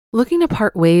Looking to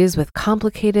part ways with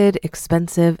complicated,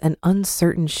 expensive, and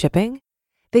uncertain shipping?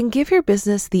 Then give your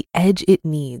business the edge it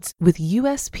needs with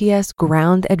USPS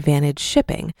Ground Advantage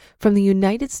shipping from the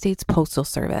United States Postal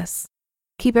Service.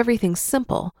 Keep everything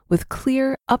simple with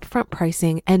clear, upfront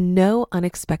pricing and no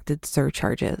unexpected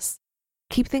surcharges.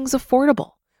 Keep things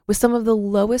affordable with some of the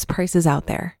lowest prices out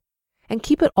there. And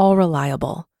keep it all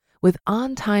reliable with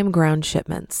on-time ground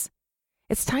shipments.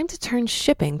 It's time to turn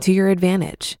shipping to your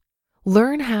advantage.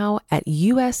 Learn how at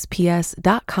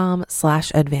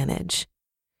USPS.com/advantage.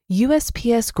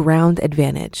 USPS Ground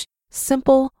Advantage.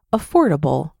 Simple,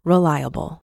 affordable,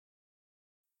 reliable.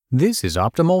 This is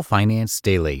Optimal Finance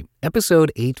Daily,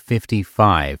 episode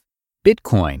 855,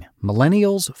 Bitcoin,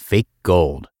 Millennials Fake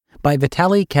Gold, by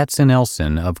Vitaliy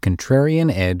Katsenelson of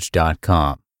Contrarian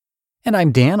And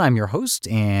I'm Dan, I'm your host,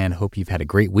 and hope you've had a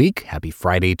great week. Happy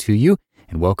Friday to you,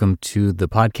 and welcome to the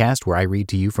podcast where I read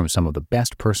to you from some of the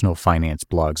best personal finance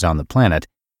blogs on the planet.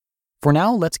 For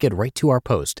now, let's get right to our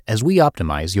post as we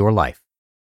optimize your life.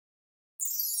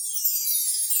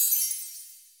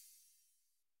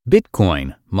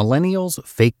 Bitcoin, Millennials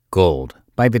Fake Gold,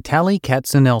 by Vitaliy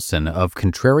Katsenelson of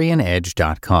Contrarian.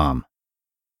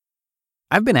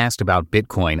 I've been asked about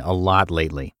Bitcoin a lot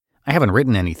lately. I haven't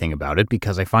written anything about it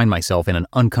because I find myself in an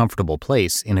uncomfortable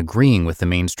place in agreeing with the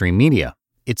mainstream media.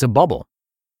 It's a bubble.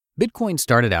 Bitcoin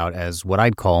started out as what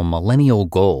I'd call millennial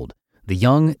gold. The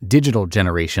young digital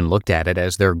generation looked at it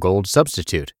as their gold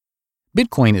substitute.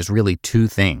 Bitcoin is really two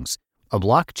things, a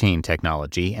blockchain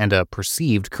technology and a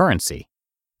perceived currency.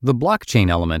 The blockchain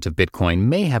element of Bitcoin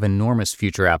may have enormous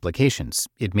future applications.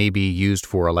 It may be used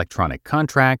for electronic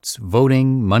contracts,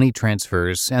 voting, money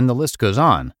transfers, and the list goes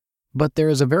on. But there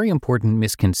is a very important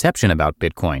misconception about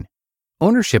Bitcoin.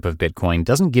 Ownership of Bitcoin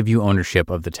doesn't give you ownership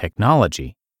of the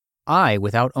technology. I,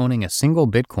 without owning a single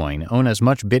Bitcoin, own as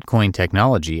much Bitcoin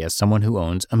technology as someone who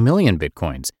owns 1 million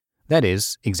Bitcoins. That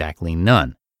is, exactly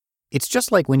none. It's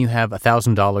just like when you have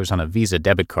 $1,000 on a Visa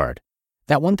debit card.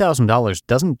 That $1,000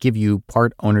 doesn't give you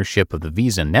part ownership of the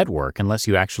Visa network unless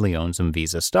you actually own some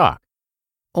Visa stock.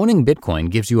 Owning Bitcoin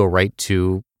gives you a right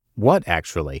to, what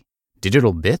actually?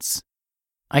 Digital bits?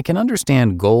 I can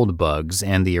understand gold bugs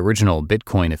and the original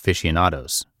Bitcoin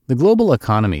aficionados. The global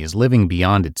economy is living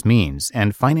beyond its means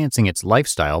and financing its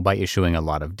lifestyle by issuing a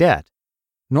lot of debt.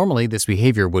 Normally, this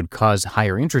behavior would cause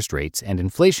higher interest rates and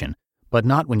inflation, but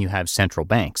not when you have central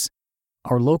banks.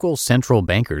 Our local central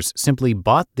bankers simply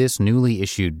bought this newly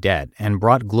issued debt and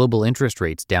brought global interest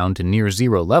rates down to near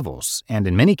zero levels, and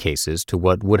in many cases to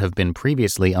what would have been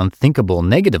previously unthinkable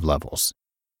negative levels.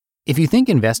 If you think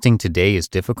investing today is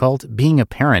difficult, being a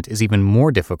parent is even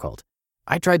more difficult.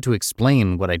 I tried to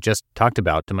explain what I just talked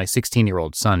about to my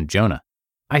 16-year-old son, Jonah.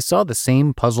 I saw the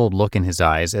same puzzled look in his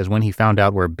eyes as when he found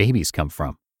out where babies come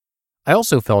from. I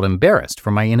also felt embarrassed for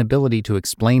my inability to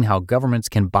explain how governments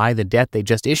can buy the debt they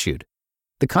just issued.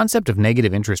 The concept of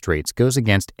negative interest rates goes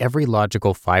against every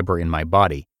logical fiber in my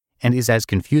body and is as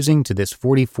confusing to this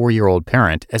 44-year-old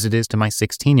parent as it is to my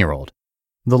 16-year-old.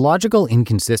 The logical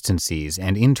inconsistencies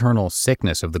and internal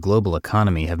sickness of the global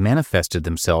economy have manifested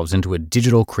themselves into a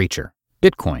digital creature,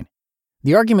 Bitcoin.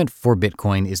 The argument for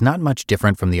Bitcoin is not much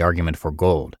different from the argument for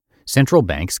gold. Central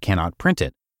banks cannot print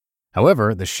it.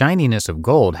 However, the shininess of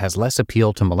gold has less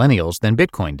appeal to millennials than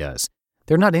Bitcoin does.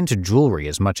 They're not into jewelry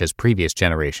as much as previous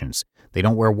generations. They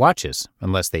don't wear watches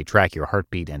unless they track your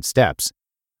heartbeat and steps.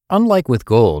 Unlike with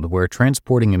gold, where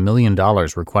transporting $1 million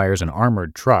requires an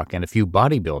armored truck and a few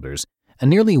bodybuilders, a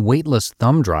nearly weightless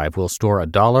thumb drive will store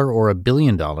 $1 or $1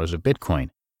 billion of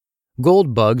Bitcoin.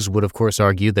 Gold bugs would of course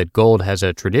argue that gold has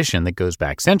a tradition that goes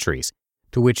back centuries,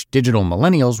 to which digital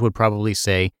millennials would probably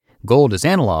say gold is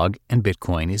analog and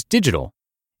Bitcoin is digital.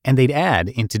 And they'd add,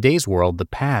 in today's world, the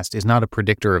past is not a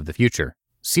predictor of the future.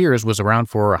 Sears was around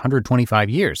for 125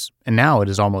 years, and now it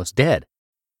is almost dead.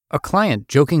 A client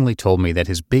jokingly told me that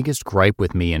his biggest gripe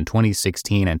with me in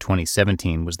 2016 and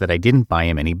 2017 was that I didn't buy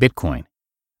him any Bitcoin.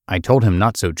 I told him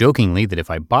not so jokingly that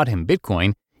if I bought him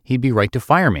Bitcoin, he'd be right to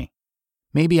fire me.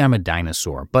 Maybe I'm a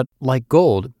dinosaur, but like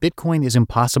gold, Bitcoin is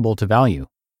impossible to value.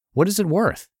 What is it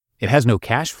worth? It has no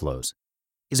cash flows.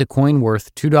 Is a coin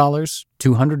worth $2,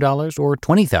 $200, or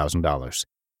 $20,000?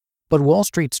 But Wall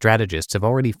Street strategists have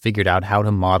already figured out how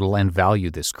to model and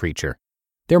value this creature.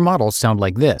 Their models sound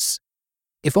like this.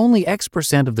 If only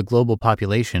X% of the global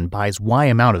population buys Y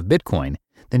amount of Bitcoin,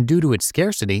 then due to its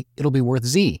scarcity, it'll be worth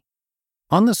Z.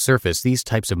 On the surface, these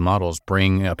types of models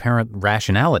bring apparent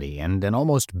rationality and an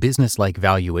almost business-like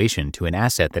valuation to an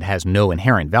asset that has no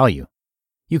inherent value.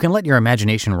 You can let your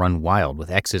imagination run wild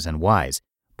with X's and Y's,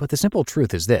 but the simple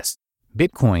truth is this: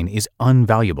 Bitcoin is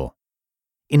unvaluable.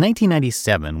 In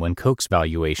 1997, when Coke's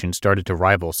valuation started to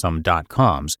rival some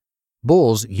dot-coms,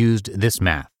 bulls used this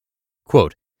math.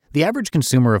 Quote, the average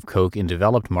consumer of Coke in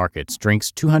developed markets drinks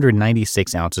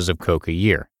 296 ounces of Coke a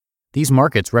year. These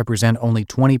markets represent only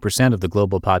 20% of the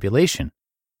global population.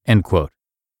 End quote.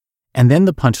 And then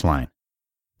the punchline.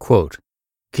 Quote,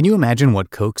 can you imagine what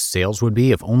Coke's sales would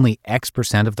be if only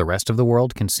X% of the rest of the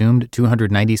world consumed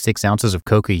 296 ounces of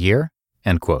Coke a year?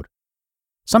 End quote.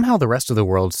 Somehow the rest of the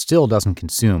world still doesn't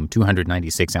consume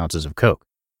 296 ounces of Coke.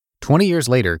 20 years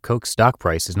later, Coke's stock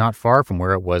price is not far from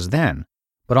where it was then,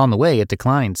 but on the way it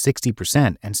declined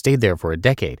 60% and stayed there for a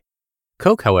decade.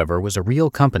 Coke, however, was a real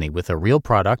company with a real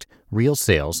product, real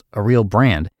sales, a real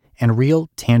brand, and real,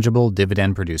 tangible,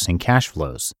 dividend-producing cash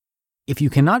flows. If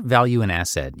you cannot value an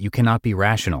asset, you cannot be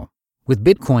rational. With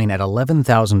Bitcoin at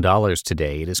 $11,000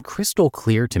 today, it is crystal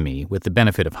clear to me, with the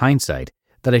benefit of hindsight,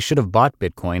 that I should have bought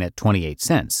Bitcoin at 28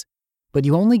 cents. But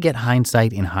you only get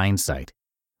hindsight in hindsight.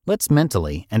 Let's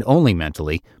mentally, and only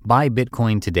mentally, buy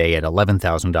Bitcoin today at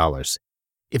 $11,000.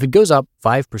 If it goes up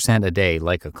 5% a day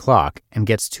like a clock and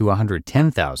gets to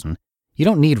 110,000, you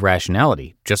don't need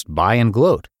rationality, just buy and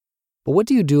gloat. But what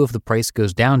do you do if the price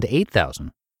goes down to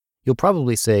 8,000? You'll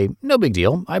probably say, no big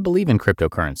deal, I believe in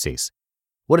cryptocurrencies.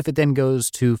 What if it then goes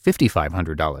to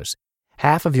 $5,500?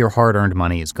 Half of your hard-earned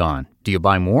money is gone. Do you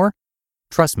buy more?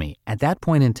 Trust me, at that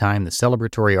point in time, the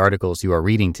celebratory articles you are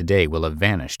reading today will have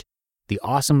vanished. The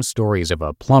awesome stories of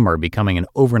a plumber becoming an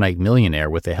overnight millionaire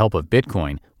with the help of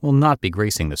Bitcoin will not be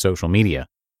gracing the social media.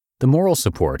 The moral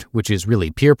support, which is really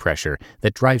peer pressure,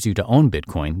 that drives you to own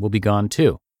Bitcoin will be gone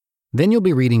too. Then you'll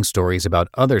be reading stories about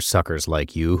other suckers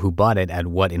like you who bought it at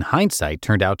what in hindsight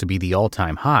turned out to be the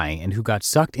all-time high and who got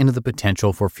sucked into the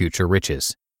potential for future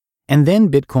riches. And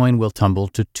then Bitcoin will tumble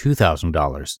to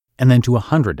 $2,000 and then to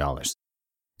 $100.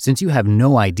 Since you have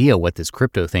no idea what this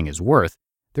crypto thing is worth,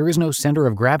 there is no center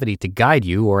of gravity to guide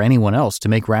you or anyone else to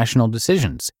make rational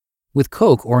decisions. With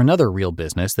Coke or another real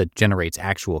business that generates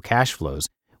actual cash flows,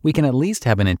 we can at least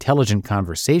have an intelligent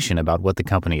conversation about what the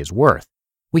company is worth.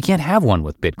 We can't have one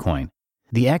with Bitcoin.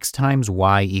 The X times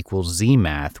Y equals Z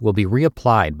math will be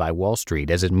reapplied by Wall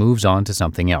Street as it moves on to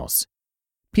something else.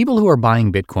 People who are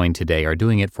buying Bitcoin today are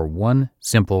doing it for one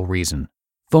simple reason: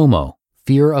 FOMO,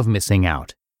 fear of missing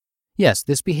out. Yes,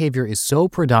 this behavior is so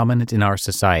predominant in our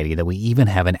society that we even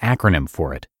have an acronym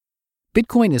for it.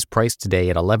 Bitcoin is priced today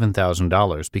at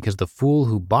 $11,000 because the fool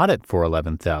who bought it for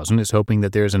 $11,000 is hoping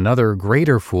that there's another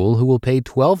greater fool who will pay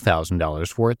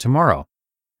 $12,000 for it tomorrow.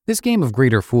 This game of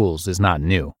greater fools is not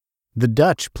new. The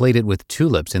Dutch played it with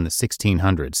tulips in the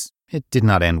 1600s. It did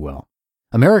not end well.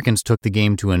 Americans took the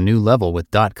game to a new level with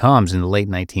dot-coms in the late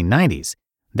 1990s.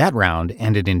 That round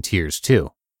ended in tears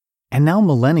too. And now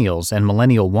millennials and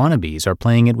millennial wannabes are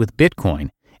playing it with Bitcoin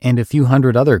and a few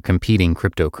hundred other competing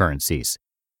cryptocurrencies.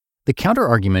 The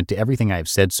counter-argument to everything I've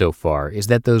said so far is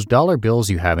that those dollar bills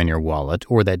you have in your wallet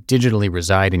or that digitally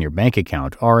reside in your bank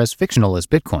account are as fictional as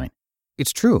Bitcoin.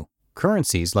 It's true.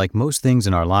 Currencies, like most things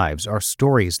in our lives, are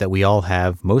stories that we all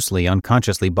have mostly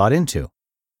unconsciously bought into.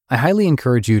 I highly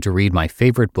encourage you to read my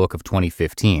favorite book of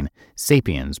 2015,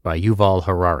 Sapiens by Yuval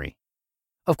Harari.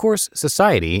 Of course,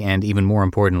 society, and even more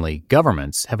importantly,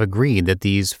 governments, have agreed that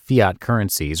these fiat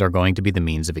currencies are going to be the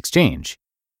means of exchange.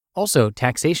 Also,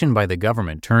 taxation by the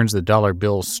government turns the dollar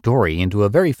bill's story into a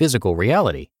very physical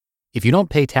reality. If you don't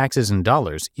pay taxes in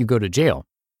dollars, you go to jail.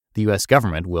 The U.S.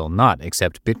 government will not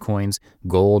accept bitcoins,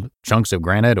 gold, chunks of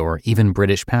granite, or even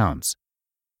British pounds.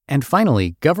 And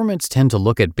finally, governments tend to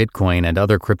look at Bitcoin and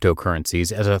other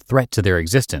cryptocurrencies as a threat to their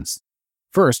existence.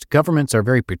 First, governments are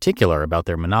very particular about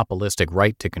their monopolistic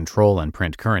right to control and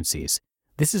print currencies.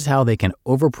 This is how they can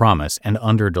overpromise and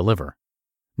underdeliver.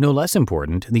 No less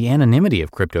important, the anonymity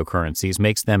of cryptocurrencies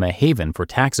makes them a haven for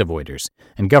tax avoiders,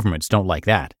 and governments don't like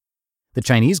that. The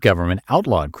Chinese government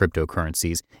outlawed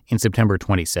cryptocurrencies in September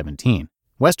 2017.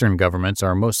 Western governments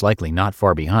are most likely not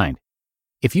far behind.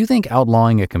 If you think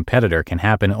outlawing a competitor can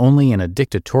happen only in a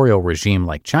dictatorial regime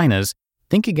like China's,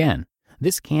 think again.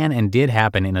 This can and did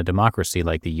happen in a democracy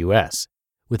like the U.S.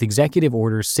 With Executive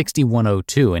Order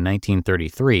 6102 in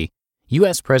 1933,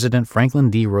 U.S. President Franklin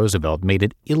D. Roosevelt made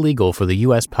it illegal for the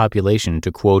U.S. population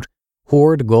to, quote,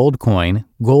 hoard gold coin,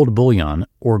 gold bullion,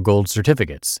 or gold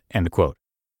certificates, end quote.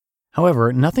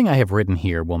 However, nothing I have written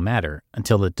here will matter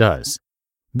until it does.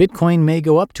 Bitcoin may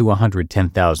go up to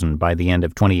 110,000 by the end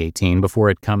of 2018 before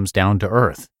it comes down to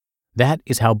earth. That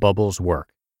is how bubbles work.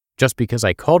 Just because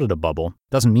I called it a bubble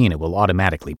doesn't mean it will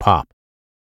automatically pop.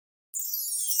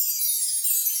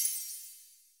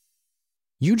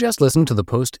 You just listened to the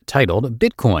post titled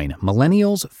Bitcoin,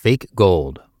 Millennials Fake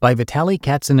Gold by Vitaliy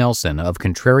Katsenelson of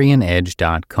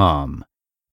ContrarianEdge.com.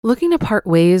 Looking to part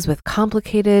ways with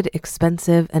complicated,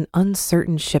 expensive, and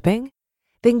uncertain shipping?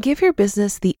 Then give your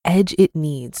business the edge it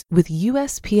needs with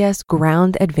USPS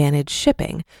Ground Advantage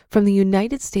shipping from the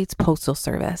United States Postal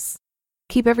Service.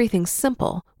 Keep everything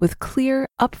simple with clear,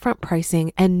 upfront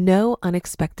pricing and no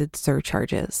unexpected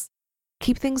surcharges.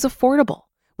 Keep things affordable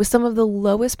with some of the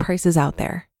lowest prices out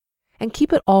there. And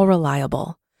keep it all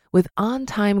reliable with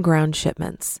on-time ground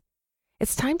shipments.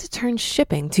 It's time to turn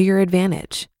shipping to your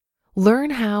advantage. Learn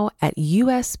how at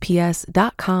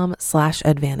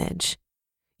USPS.com/advantage.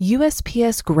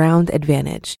 USPS Ground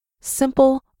Advantage.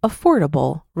 Simple,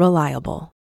 affordable,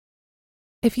 reliable.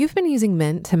 If you've been using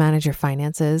Mint to manage your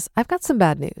finances, I've got some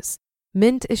bad news.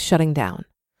 Mint is shutting down.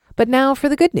 But now for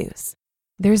the good news.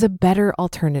 There's a better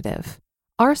alternative.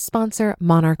 Our sponsor,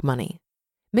 Monarch Money.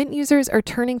 Mint users are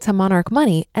turning to Monarch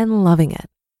Money and loving it.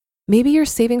 Maybe you're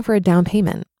saving for a down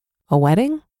payment, a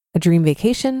wedding, a dream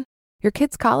vacation, your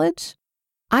kids' college.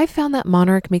 I've found that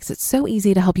Monarch makes it so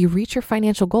easy to help you reach your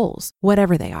financial goals,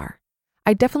 whatever they are.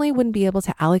 I definitely wouldn't be able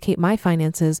to allocate my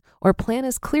finances or plan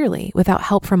as clearly without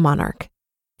help from Monarch.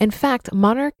 In fact,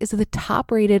 Monarch is the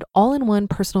top-rated all-in-one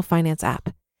personal finance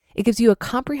app. It gives you a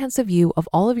comprehensive view of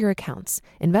all of your accounts,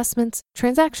 investments,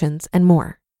 transactions, and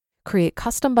more. Create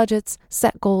custom budgets,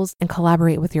 set goals, and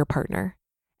collaborate with your partner.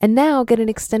 And now get an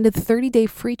extended 30-day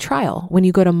free trial when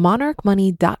you go to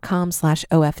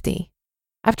monarchmoney.com/OFD.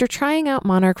 After trying out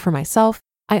Monarch for myself,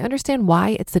 I understand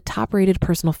why it's the top-rated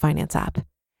personal finance app.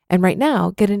 And right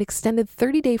now, get an extended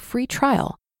 30-day free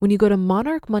trial when you go to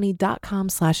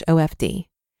monarchmoney.com/OFD.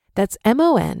 That's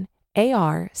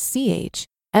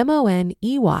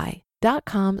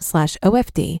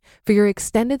monarchmoney.com/OFD for your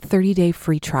extended 30-day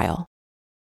free trial.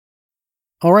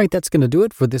 All right, that's going to do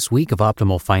it for this week of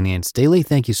Optimal Finance Daily.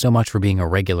 Thank you so much for being a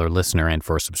regular listener and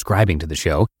for subscribing to the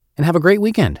show. And have a great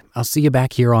weekend. I'll see you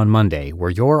back here on Monday where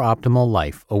your optimal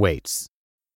life awaits.